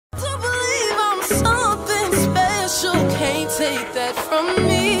from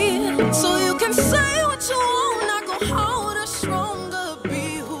me. So you can say what you want, I go harder, stronger,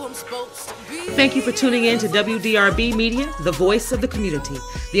 be who I'm supposed to be. Thank you for tuning in to WDRB Media, the voice of the community.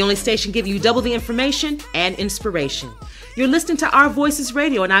 The only station giving you double the information and inspiration. You're listening to Our Voices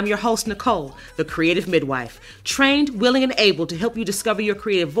Radio, and I'm your host, Nichole, the creative midwife, trained, willing, and able to help you discover your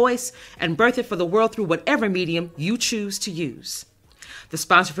creative voice and birth it for the world through whatever medium you choose to use. The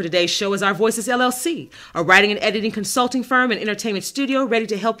sponsor for today's show is Our Voices LLC, a writing and editing consulting firm and entertainment studio ready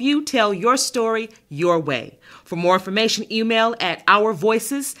to help you tell your story your way. For more information, email at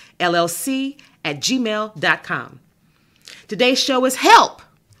ourvoicesllc@gmail.com. Today's show is Help!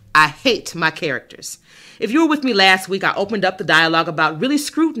 I Hate My Characters. If you were with me last week, I opened up the dialogue about really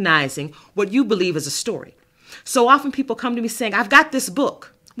scrutinizing what you believe is a story. So often people come to me saying, I've got this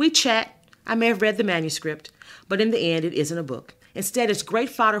book. We chat. I may have read the manuscript, but in the end, it isn't a book. Instead, it's great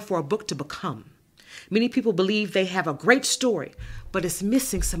fodder for a book to become. Many people believe they have a great story, but it's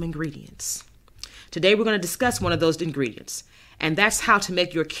missing some ingredients. Today, we're going to discuss one of those ingredients, and that's how to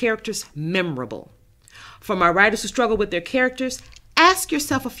make your characters memorable. For my writers who struggle with their characters, ask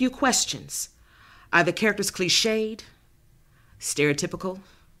yourself a few questions. Are the characters cliched, stereotypical,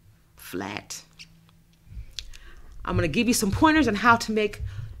 flat? I'm going to give you some pointers on how to make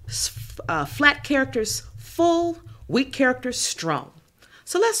flat characters full, weak characters strong.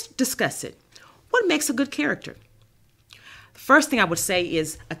 So let's discuss it. What makes a good character? The first thing I would say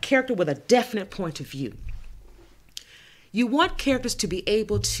is a character with a definite point of view. You want characters to be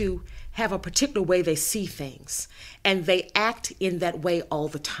able to have a particular way they see things, and they act in that way all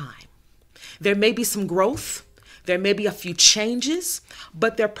the time. There may be some growth, there may be a few changes,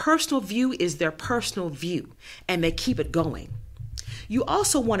 but their personal view is their personal view, and they keep it going. You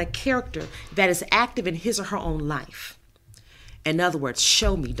also want a character that is active in his or her own life. In other words,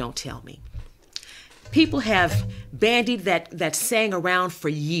 show me, don't tell me. People have bandied that saying around for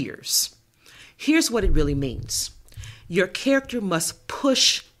years. Here's what it really means. Your character must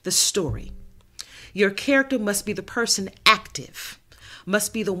push the story. Your character must be the person active,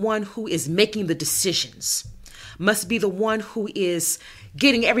 must be the one who is making the decisions, must be the one who is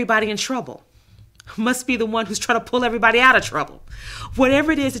getting everybody in trouble, must be the one who's trying to pull everybody out of trouble.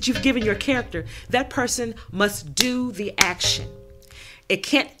 Whatever it is that you've given your character, that person must do the action.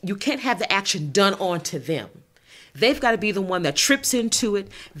 You can't have the action done onto them. They've got to be the one that trips into it,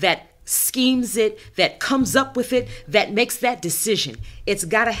 that schemes it, that comes up with it, that makes that decision. It's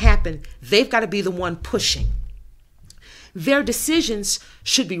got to happen. They've got to be the one pushing. Their decisions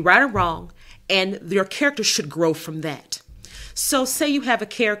should be right or wrong, and their character should grow from that. So say you have a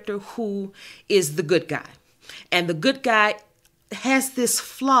character who is the good guy, and the good guy has this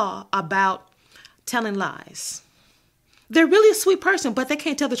flaw about telling lies. They're really a sweet person, but they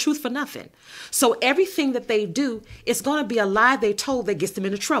can't tell the truth for nothing. So everything that they do is going to be a lie they told that gets them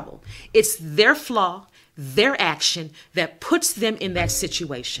into trouble. It's their flaw, their action that puts them in that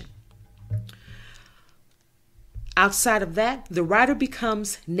situation. Outside of that, the writer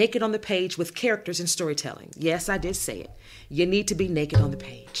becomes naked on the page with characters in storytelling. Yes, I did say it. You need to be naked on the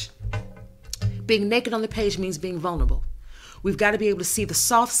page. Being naked on the page means being vulnerable. We've got to be able to see the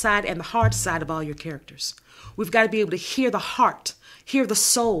soft side and the hard side of all your characters. We've got to be able to hear the heart, hear the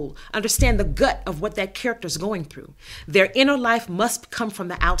soul, understand the gut of what that character is going through. Their inner life must come from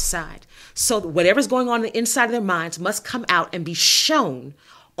the outside. So whatever's going on the inside of their minds must come out and be shown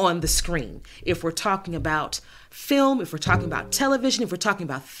on the screen. If we're talking about film, if we're talking about television, if we're talking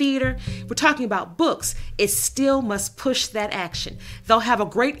about theater, if we're talking about books, it still must push that action. They'll have a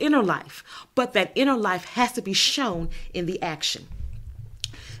great inner life, but that inner life has to be shown in the action.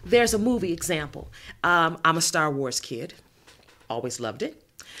 There's a movie example. I'm a Star Wars kid. Always loved it.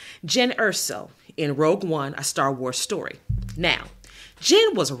 Jyn Erso in Rogue One, A Star Wars Story. Now,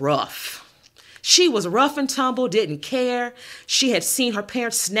 Jyn was rough. She was rough and tumble, didn't care. She had seen her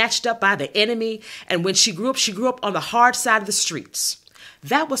parents snatched up by the enemy. And when she grew up on the hard side of the streets.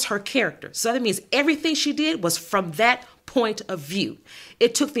 That was her character. So that means everything she did was from that point of view.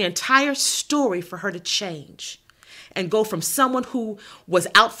 It took the entire story for her to change and go from someone who was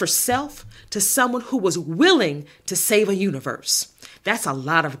out for self to someone who was willing to save a universe. That's a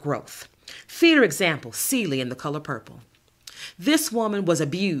lot of growth. Theater example, Celie in The Color Purple. This woman was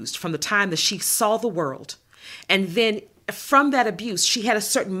abused from the time that she saw the world. And then from that abuse, she had a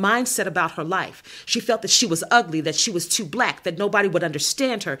certain mindset about her life. She felt that she was ugly, that she was too black, that nobody would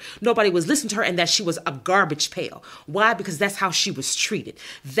understand her, nobody was listening to her, and that she was a garbage pail. Why? Because that's how she was treated.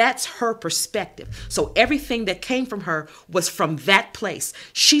 That's her perspective. So everything that came from her was from that place.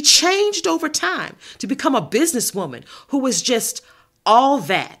 She changed over time to become a businesswoman who was just all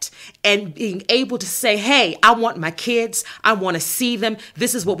that, and being able to say, hey, I want my kids, I want to see them,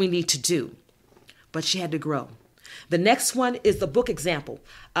 this is what we need to do. But she had to grow. The next one is the book example.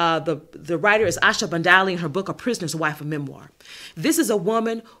 The writer is Asha Bandali in her book, A Prisoner's Wife, a memoir. This is a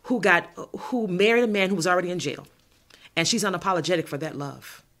woman who married a man who was already in jail. And she's unapologetic for that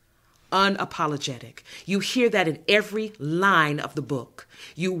love. Unapologetic. You hear that in every line of the book.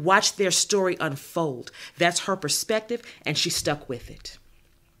 You watch their story unfold. That's her perspective, and she stuck with it.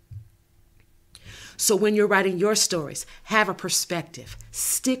 So when you're writing your stories, have a perspective.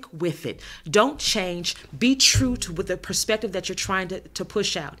 Stick with it. Don't change. Be true to the perspective that you're trying to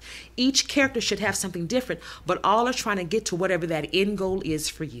push out. Each character should have something different, but all are trying to get to whatever that end goal is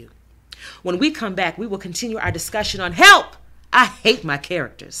for you. When we come back, we will continue our discussion on help. I hate my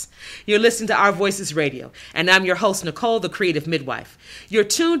characters. You're listening to Our Voices Radio, and I'm your host, Nichole, the creative midwife. You're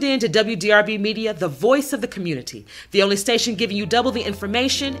tuned in to WDRBmedia, the voice of the community, the only station giving you double the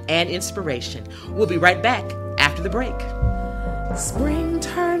information and inspiration. We'll be right back after the break. Spring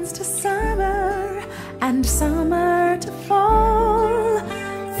turns to summer, and summer to fall.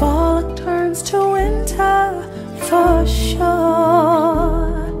 Fall turns to winter for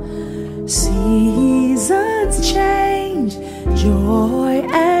sure. Seasons change, joy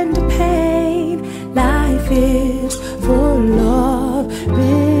and pain. Life is full of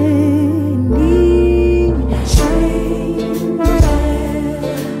many changes.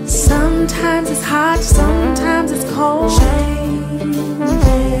 Sometimes it's hot, sometimes it's cold.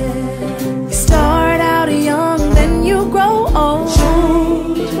 You start out young, then you grow old.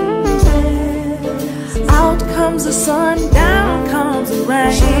 Out comes the sun, down comes the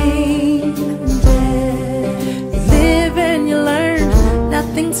rain.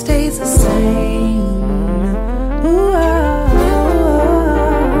 Nothing stays the same. Ooh,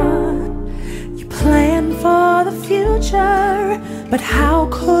 you plan for the future, but how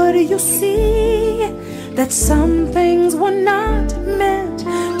could you see that some things were not meant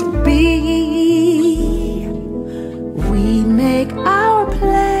to be? We make our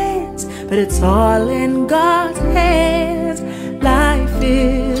plans, but it's all in God's hands. Life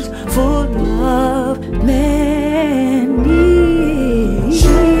is full of many.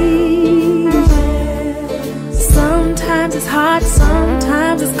 Sometimes it's hot,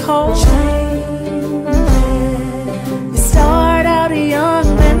 sometimes it's cold. You start out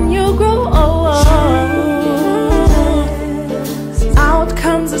young, then you grow old. Out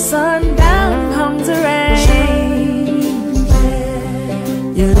comes the sun, down comes the rain.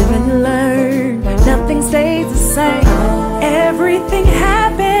 You live and you learn, nothing stays the same. Everything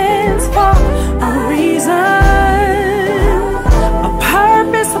happens for a reason. A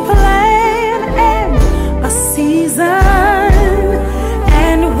purpose, a plan, and a season.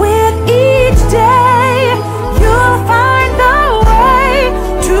 And with each day, you'll find the way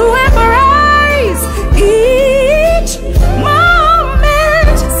to embrace each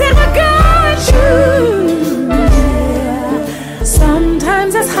moment. Said we're going to.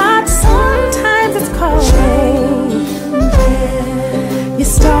 Sometimes it's hot, sometimes it's cold. You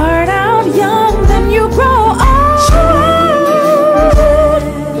start out young, then you grow old.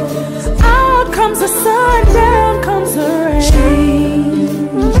 Out comes the sun, down comes the rain.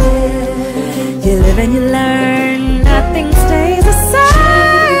 You live and you learn, nothing stays the same.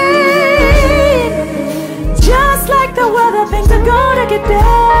 Just like the weather, things are gonna get better.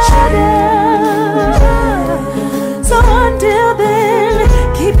 So until then,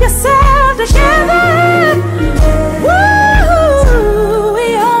 keep yourself together. Woo!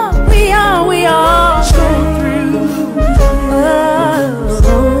 We all go through.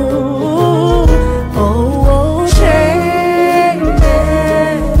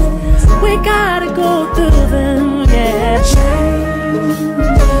 Changes. We gotta go through them, yeah.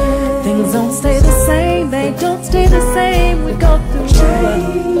 Things don't stay the same, they don't stay the same. We go through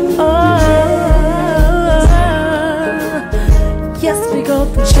change. Yes, we go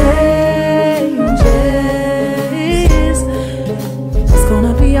through changes. It's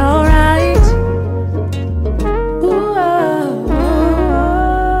gonna be alright.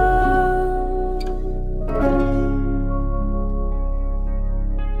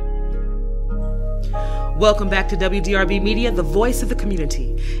 Welcome back to WDRBmedia, the voice of the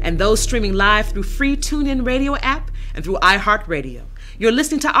community, and those streaming live through free TuneIn Radio app and through iHeartRadio. You're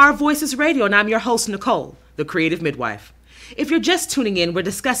listening to Our Voices Radio, and I'm your host, Nichole, the creative midwife. If you're just tuning in, we're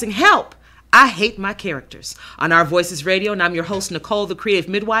discussing help. I hate my characters on Our Voices Radio, and I'm your host, Nichole, the creative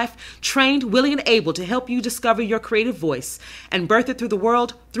midwife, trained, willing, and able to help you discover your creative voice and birth it through the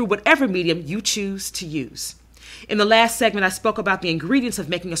world through whatever medium you choose to use. In the last segment, I spoke about the ingredients of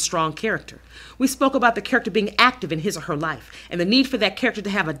making a strong character. We spoke about the character being active in his or her life and the need for that character to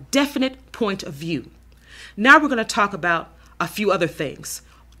have a definite point of view. Now we're going to talk about a few other things.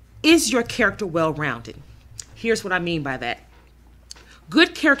 Is your character well-rounded? Here's what I mean by that.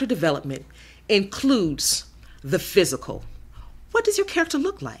 Good character development includes the physical. What does your character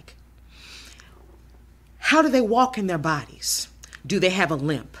look like? How do they walk in their bodies? Do they have a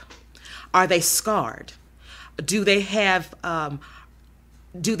limp? Are they scarred? Do they have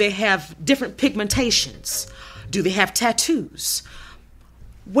different pigmentations? Do they have tattoos?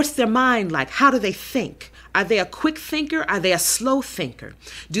 What's their mind like? How do they think? Are they a quick thinker? Are they a slow thinker?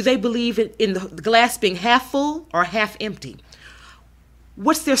 Do they believe in the glass being half full or half empty?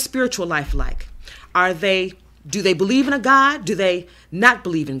 What's their spiritual life like? Do they believe in a God? Do they not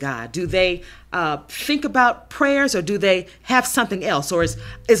believe in God? Do they think about prayers, or do they have something else? Or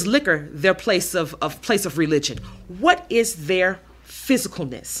is liquor their place of religion? What is their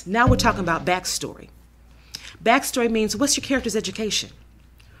physicalness? Now we're talking about backstory. Backstory means, what's your character's education?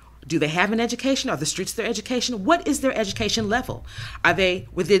 Do they have an education? Are the streets their education? What is their education level? Did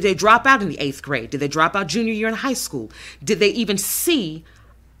they drop out in the 8th grade? Did they drop out junior year in high school? Did they even see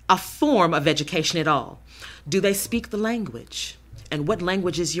a form of education at all? Do they speak the language? And what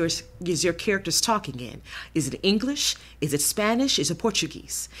language is your characters talking in? Is it English? Is it Spanish? Is it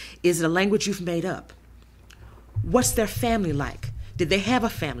Portuguese? Is it a language you've made up? What's their family like? Did they have a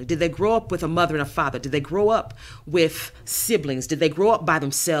family? Did they grow up with a mother and a father? Did they grow up with siblings? Did they grow up by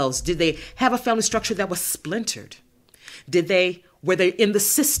themselves? Did they have a family structure that was splintered? Were they in the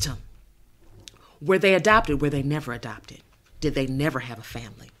system? Were they adopted? Were they never adopted? Did they never have a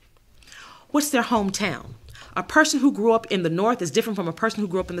family? What's their hometown? A person who grew up in the North is different from a person who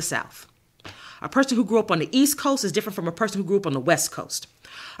grew up in the South. A person who grew up on the East Coast is different from a person who grew up on the West Coast.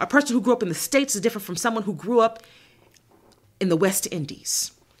 A person who grew up in the States is different from someone who grew up in the West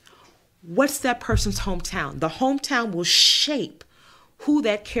Indies. What's that person's hometown? The hometown will shape who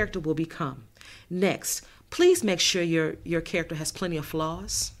that character will become. Next, please make sure your character has plenty of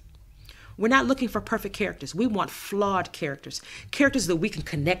flaws. We're not looking for perfect characters. We want flawed characters. Characters that we can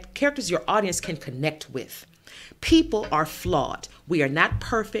connect, characters your audience can connect with. People are flawed. We are not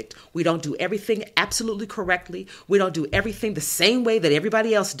perfect. We don't do everything absolutely correctly. We don't do everything the same way that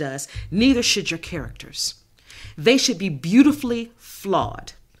everybody else does. Neither should your characters. They should be beautifully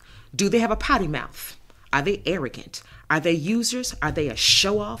flawed. Do they have a potty mouth? Are they arrogant? Are they users? Are they a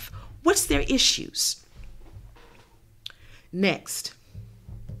show-off? What's their issues? Next,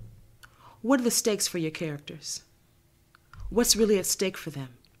 what are the stakes for your characters? What's really at stake for them?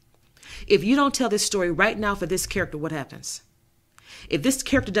 If you don't tell this story right now for this character, what happens? If this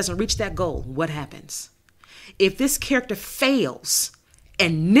character doesn't reach that goal, what happens? If this character fails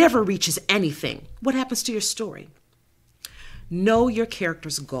and never reaches anything, what happens to your story? Know your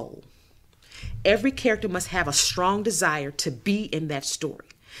character's goal. Every character must have a strong desire to be in that story.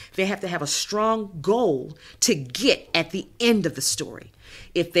 They have to have a strong goal to get at the end of the story.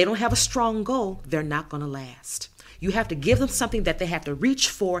 If they don't have a strong goal, they're not going to last. You have to give them something that they have to reach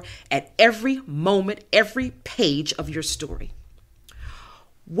for at every moment, every page of your story.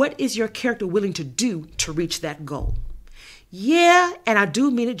 What is your character willing to do to reach that goal? Yeah, and I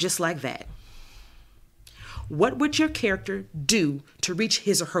do mean it just like that. What would your character do to reach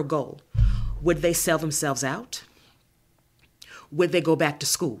his or her goal? Would they sell themselves out? Would they go back to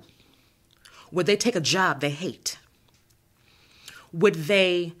school? Would they take a job they hate? Would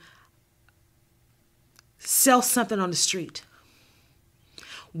they sell something on the street?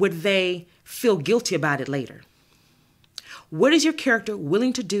 Would they feel guilty about it later? What is your character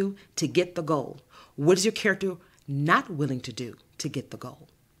willing to do to get the goal? What is your character not willing to do to get the goal?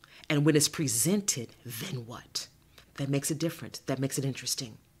 And when it's presented, then what? That makes it different. That makes it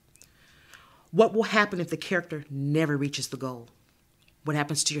interesting. What will happen if the character never reaches the goal? What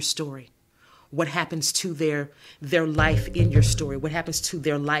happens to your story? What happens to their life in your story? What happens to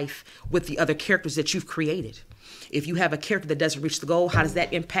their life with the other characters that you've created? If you have a character that doesn't reach the goal, how does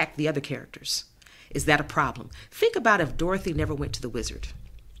that impact the other characters? Is that a problem? Think about if Dorothy never went to the wizard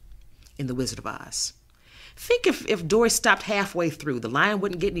in The Wizard of Oz. Think if Dory stopped halfway through. The lion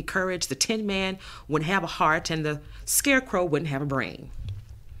wouldn't get any courage, the Tin Man wouldn't have a heart, and the Scarecrow wouldn't have a brain.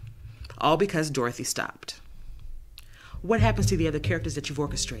 All because Dorothy stopped. What happens to the other characters that you've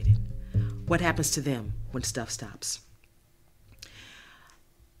orchestrated? What happens to them when stuff stops?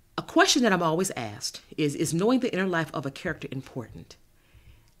 A question that I'm always asked is knowing the inner life of a character important?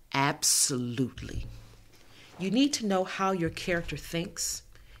 Absolutely. You need to know how your character thinks.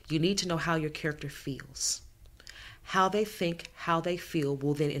 You need to know how your character feels. How they think, how they feel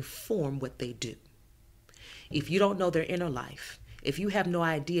will then inform what they do. if you don't know their inner life, if you have no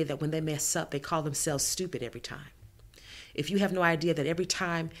idea that when they mess up, they call themselves stupid every time, if you have no idea that every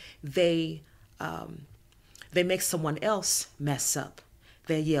time they make someone else mess up,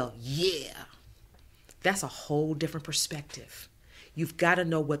 they yell, yeah, that's a whole different perspective. You've got to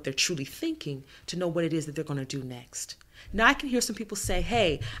know what they're truly thinking to know what it is that they're going to do next. Now, I can hear some people say,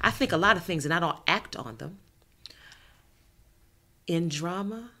 hey, I think a lot of things and I don't act on them. In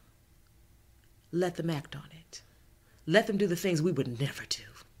drama, let them act on it. Let them do the things we would never do.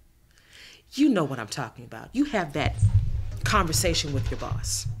 You know what I'm talking about. You have that conversation with your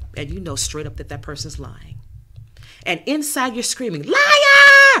boss, and you know straight up that that person's lying. And inside you're screaming,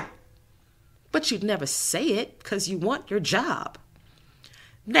 liar! But you'd never say it because you want your job.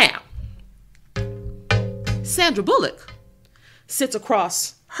 Now, Sandra Bullock sits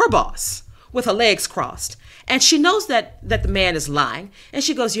across her boss with her legs crossed, and she knows that the man is lying, and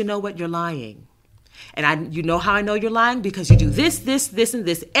she goes, you know what, you're lying. And you know how I know you're lying? Because you do this, this, this, and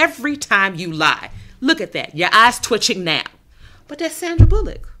this every time you lie. Look at that. Your eyes twitching now. But that's Sandra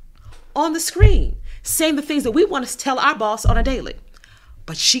Bullock on the screen saying the things that we want to tell our boss on a daily.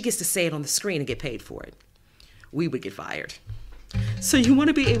 But she gets to say it on the screen and get paid for it. We would get fired. So you want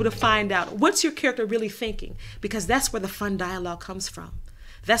to be able to find out what's your character really thinking, because that's where the fun dialogue comes from.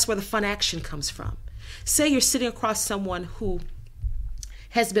 That's where the fun action comes from. Say you're sitting across someone who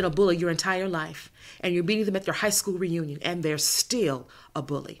has been a bully your entire life, and you're meeting them at their high school reunion, and they're still a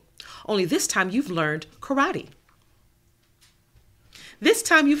bully. Only this time you've learned karate. This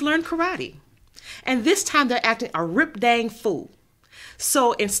time you've learned karate. And this time they're acting a rip-dang fool.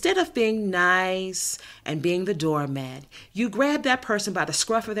 So instead of being nice and being the doormat, you grab that person by the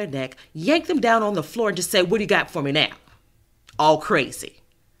scruff of their neck, yank them down on the floor, and just say, what do you got for me now? All crazy.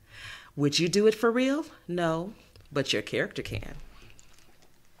 Would you do it for real? No, but your character can.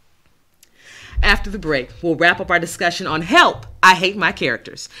 After the break, we'll wrap up our discussion on Help, I Hate My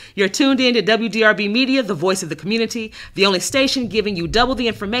Characters. You're tuned in to WDRBmedia, the voice of the community, the only station giving you double the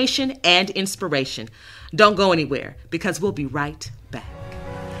information and inspiration. Don't go anywhere, because we'll be right back.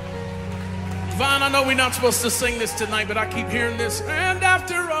 Vaughn, I know we're not supposed to sing this tonight, but I keep hearing this. And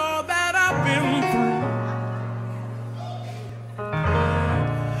after all that I've been through,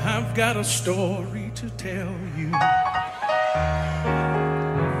 I've got a story to tell you.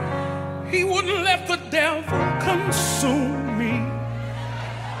 He wouldn't let the devil consume me,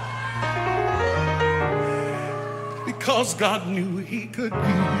 because God knew he could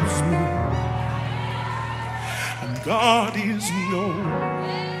use me. And God is no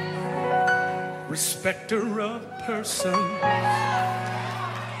respecter of person.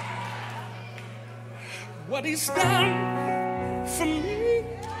 What he's done for me,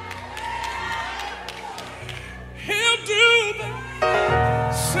 he'll do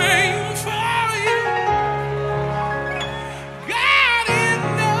the same for you. God is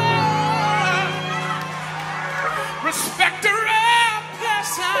no respecter of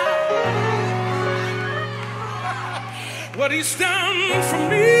person. What he's done for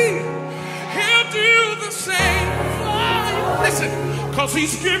me, he'll do the same for you. Listen, because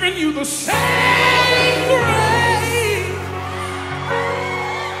he's giving you the same grace.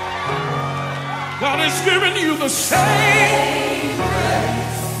 God is giving you the same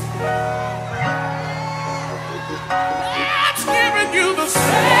grace. God's giving you the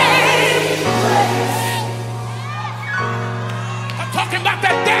same grace. I'm talking about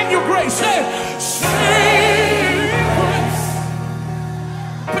that Daniel grace. Same grace.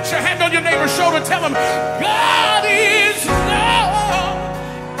 Put your hand on your neighbor's shoulder. Tell him, God is no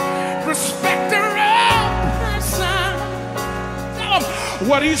respecter of person. Tell him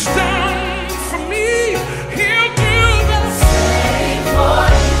what he's done for me, he'll do the same for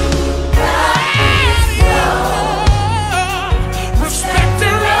you. God is no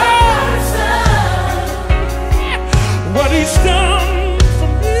respecter of person. What he's done for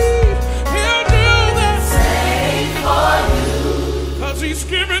me, he'll do the same for you. Because he's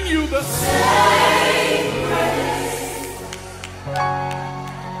given you the same grace.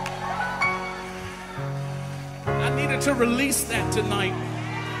 I needed to release that tonight,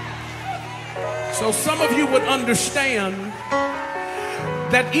 so some of you would understand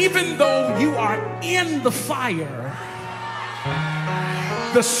that even though you are in the fire,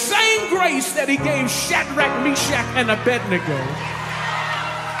 the same grace that he gave Shadrach, Meshach, and Abednego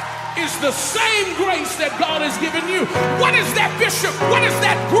is the same grace that God has given you. What is that, Bishop? What is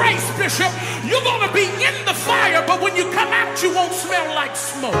that grace, Bishop? You're going to be in the fire, but when you come out, you won't smell like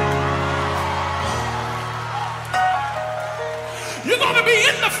smoke. You're going to be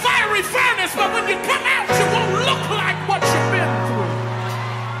in the fiery furnace, but when you come out, you won't look like what you've been through.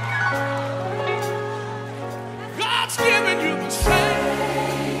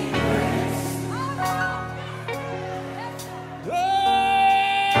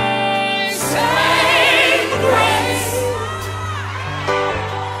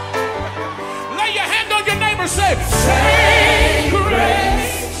 Say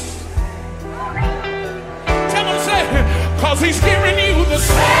grace. Tell him, say, cause he's giving you the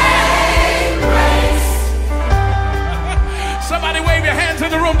same grace. Somebody wave your hands in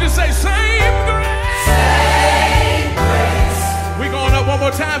the room, just say, same grace. Same grace. We going up one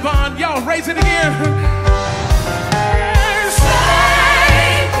more time, Vaughn. Y'all raise it again.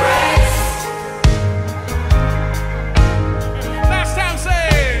 Same grace. Last time,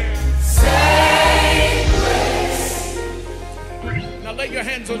 say, same grace. Now lay your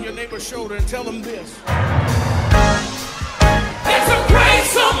hands on your neighbor's shoulder and tell them this. There's a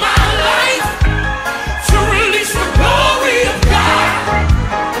grace on my life to release the glory of God.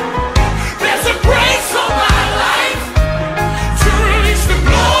 There's a grace on my life to release the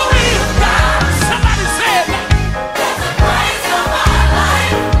glory of God. Somebody say it. There's a grace on my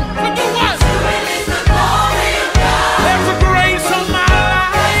life to do what? To release the glory of God. There's a grace on my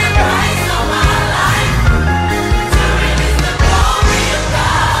life. There's a grace on my life to release the glory of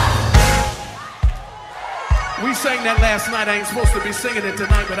God. We sang that last night. I ain't supposed to be singing it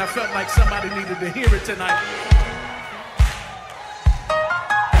tonight, but I felt like somebody needed to hear it tonight.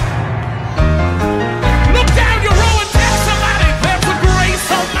 Look down your row and tell somebody there's a grace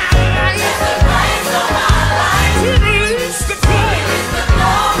on my life. There's a grace on my life to release the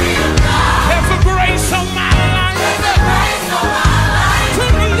glory of God. There's a grace on my life. There's a grace on my life to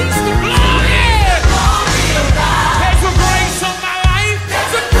release the glory of God. There's a grace on my life.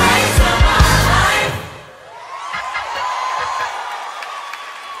 There's a grace on my life.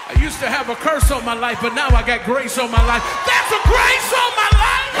 I used to have a curse on my life, but now I got grace on my life. There's a grace on my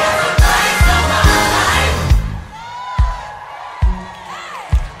life. There's a grace on my life.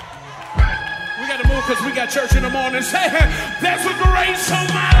 We got to move because we got church in the morning. Say, there's a grace on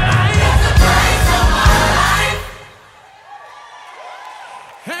my life. There's a grace on my life.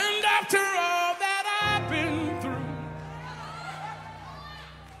 And after all that I've been through,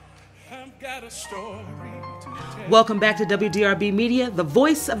 I've got a story to tell. Welcome back to WDRB Media, the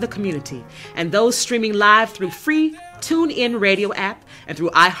voice of the community, and those streaming live through free TuneIn radio app and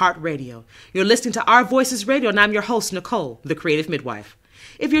through iHeartRadio. You're listening to Our Voices Radio, and I'm your host, Nichole, the creative midwife.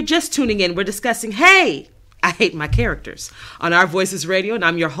 If you're just tuning in, we're discussing, hey, I hate my characters, on Our Voices Radio, and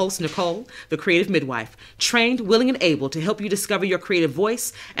I'm your host, Nichole, the creative midwife, trained, willing, and able to help you discover your creative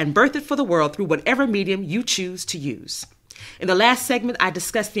voice and birth it for the world through whatever medium you choose to use. In the last segment, I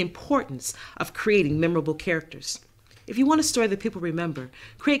discussed the importance of creating memorable characters. If you want a story that people remember,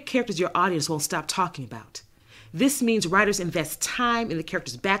 create characters your audience won't stop talking about. This means writers invest time in the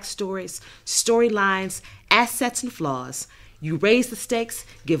characters' backstories, storylines, assets, and flaws. You raise the stakes,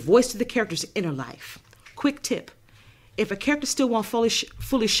 give voice to the character's inner life. Quick tip: if a character still won't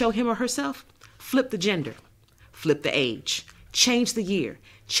fully show him or herself, flip the gender, flip the age, change the year,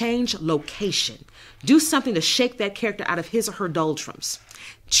 change location. Do something to shake that character out of his or her doldrums.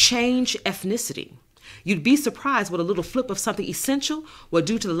 Change ethnicity. You'd be surprised what a little flip of something essential will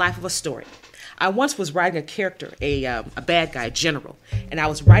do to the life of a story. I once was writing a character, a bad guy, general, and I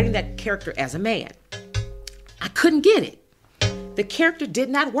was writing that character as a man. I couldn't get it. The character did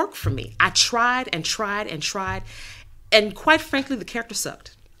not work for me. I tried and tried and tried, and quite frankly, the character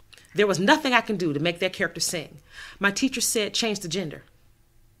sucked. There was nothing I can do to make that character sing. My teacher said, change the gender.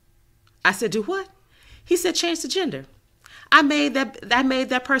 I said, do what? He said, change the gender. I made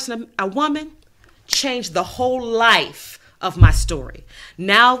that person a woman, changed the whole life of my story.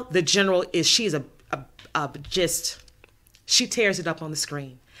 Now the general is, she tears it up on the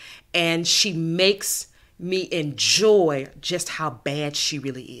screen, and she makes me enjoy just how bad she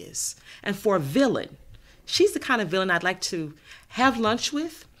really is. And for a villain, she's the kind of villain I'd like to have lunch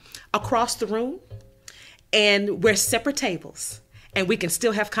with across the room, and we're separate tables, and we can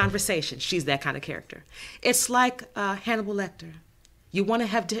still have conversation. She's that kind of character. It's like Hannibal Lecter. You want to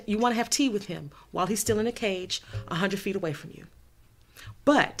have tea with him while he's still in a cage 100 feet away from you.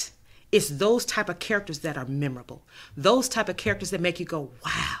 But it's those type of characters that are memorable. Those type of characters that make you go,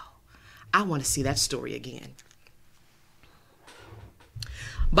 wow, I want to see that story again.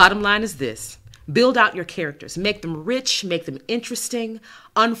 Bottom line is this: build out your characters. Make them rich, make them interesting,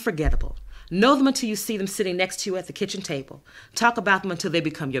 unforgettable. Know them until you see them sitting next to you at the kitchen table. Talk about them until they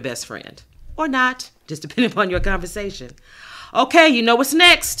become your best friend. Or not, just depending upon your conversation. Okay, you know what's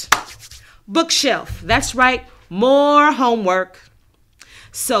next. Bookshelf. That's right, more homework.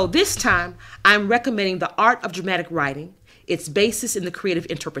 So this time, I'm recommending The Art of Dramatic Writing, its basis in the creative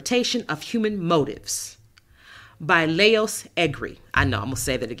interpretation of human motives, by Leos Egri. I know, I'm going to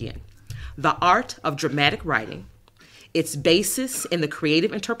say that again. The Art of Dramatic Writing, its basis in the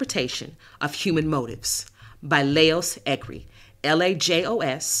creative interpretation of human motives, by Leos Egri,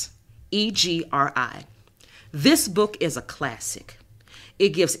 L-A-J-O-S-E-G-R-I. This book is a classic. It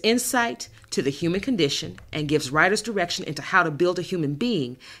gives insight to the human condition and gives writers direction into how to build a human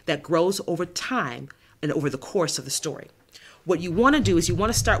being that grows over time and over the course of the story. What you want to do is you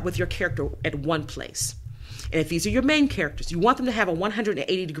want to start with your character at one place. And if these are your main characters, you want them to have a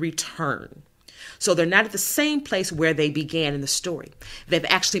 180-degree turn. So they're not at the same place where they began in the story. They've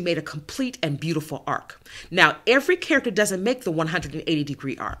actually made a complete and beautiful arc. Now, every character doesn't make the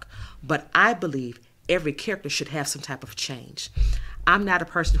 180-degree arc, but I believe every character should have some type of change. I'm not a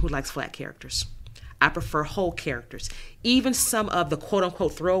person who likes flat characters. I prefer whole characters. Even some of the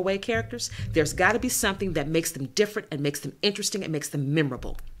quote-unquote throwaway characters, there's got to be something that makes them different and makes them interesting and makes them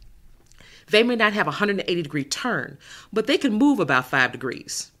memorable. They may not have a 180-degree turn, but they can move about 5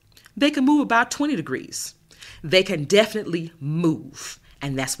 degrees. They can move about 20 degrees. They can definitely move,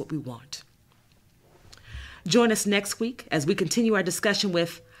 and that's what we want. Join us next week as we continue our discussion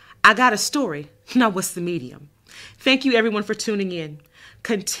with I Got a Story, Now What's the Medium? Thank you, everyone, for tuning in.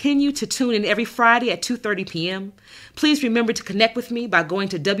 Continue to tune in every Friday at 2:30 p.m. Please remember to connect with me by going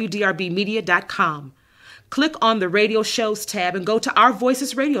to WDRBmedia.com. Click on the Radio Shows tab and go to Our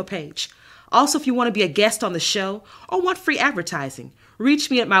Voices radio page. Also, if you want to be a guest on the show or want free advertising,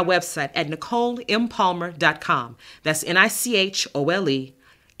 reach me at my website at NicholeMPalmer.com. That's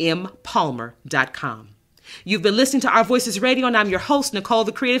NicholeMPalmer.com. You've been listening to Our Voices Radio, and I'm your host, Nichole,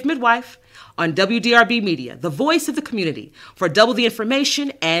 the Creative Midwife, on WDRB Media, the voice of the community, for double the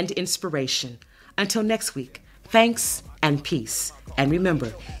information and inspiration. Until next week, thanks and peace. And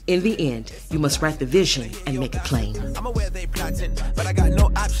remember, in the end, you must write the vision and make it plain. I'm aware they plotting, but I got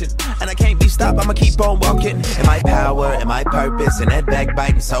no option, and I can't be stopped. I'ma keep on walking. And my power and my purpose and that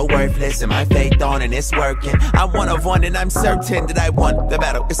backbiting so worthless, and my faith on and it's working. I'm one of one, and I'm certain that I won the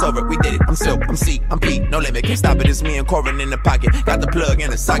battle. It's over, we did it. I'm Silk, I'm C, I'm P, no limit. Can't stop it. It's me and Corin in the pocket. Got the plug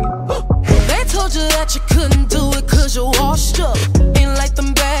in the socket. They told you that you couldn't do it cause you're washed up. Ain't like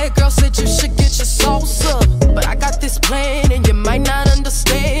them bad girls said you should get your sauce up. But I got this plan and you might not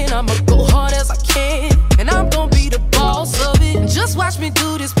understand. I'ma go hard as I can, and I'm gonna be the boss of it. And just watch me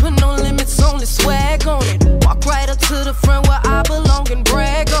do this, put no limits, only swag on it. Walk right up to the front where I belong and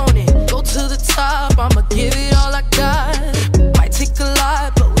brag on it. Go to the top, I'ma give it all I got. Might take a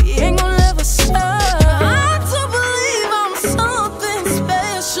lot, but we ain't gonna ever stop. I do believe I'm something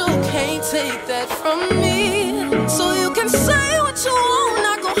special, can't take that from me. So you can say what you want,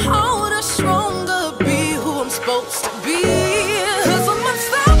 I go harder, stronger, be who I'm supposed to be. Cause I'm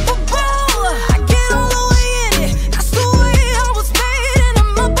unstoppable, I get all the way in it. That's the way I was made, and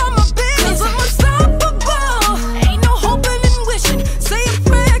I'm up on my business. Cause I'm unstoppable, ain't no hoping and wishing. Say a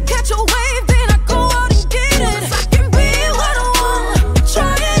prayer, catch a wave, then I go out and get it. Cause I can be what I want,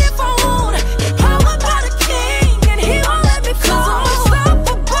 try it if I want. Empowered by the king, and he won't let me fall. Cause I'm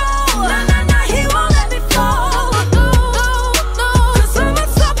unstoppable, nah, he won't let me fall. No, cause I'm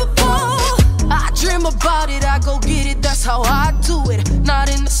unstoppable. I dream about it, I go get it, that's how I do it. Not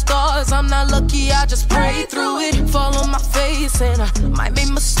in the stars, I'm not lucky, I just pray through it. Fall on my face and I might make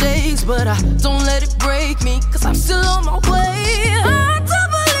mistakes, but I don't let it break me, cause I'm still on my way.